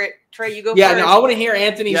let's hear it. Trey, you go first. Yeah, no, I want to hear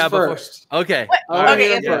Anthony's first. Okay.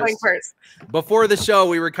 Okay, Anthony going first. Before the show,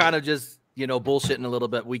 we were kind of just, bullshitting a little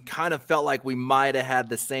bit. We kind of felt like we might have had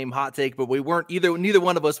the same hot take, but we weren't neither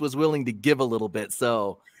one of us was willing to give a little bit.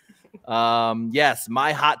 So, yes,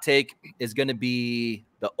 my hot take is going to be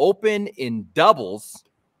the Open in doubles.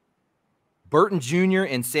 Burton Jr.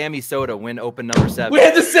 and Sammy Soto win Open number 7. We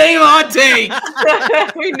had the same hot take.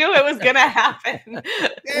 We knew it was going to happen.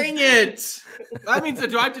 Dang it. That means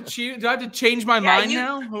do I have to change my mind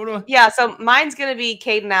now? Yeah, so mine's going to be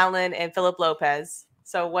Caden Allen and Philip Lopez.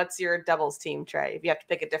 So what's your doubles team, Trey? If you have to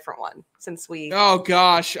pick a different one, since we. Oh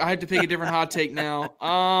gosh, I have to pick a different hot take now.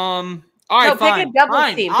 All right, fine. Pick a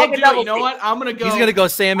doubles team. I'll do it. You know what? I'm gonna go. He's gonna go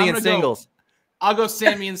Sammy and singles. I'll go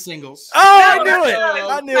Sammy and singles. Oh, I knew it.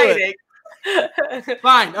 I knew it.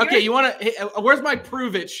 Fine. Okay, you want to? Where's my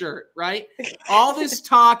prove it shirt? Right. All this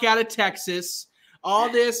talk out of Texas. All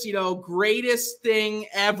this, greatest thing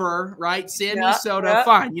ever. Right. Sammy Soto. Yeah.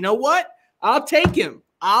 Fine. You know what? I'll take him.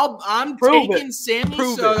 I'm taking Sammy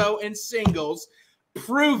Soto in singles.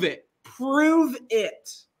 Prove it. Prove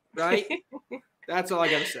it. Right? That's all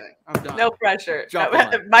I got to say. I'm done. No pressure.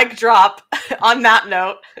 Mic drop on that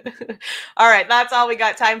note. All right. That's all we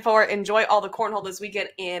got time for. Enjoy all the cornhole this weekend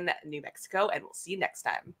in New Mexico, and we'll see you next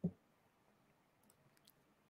time.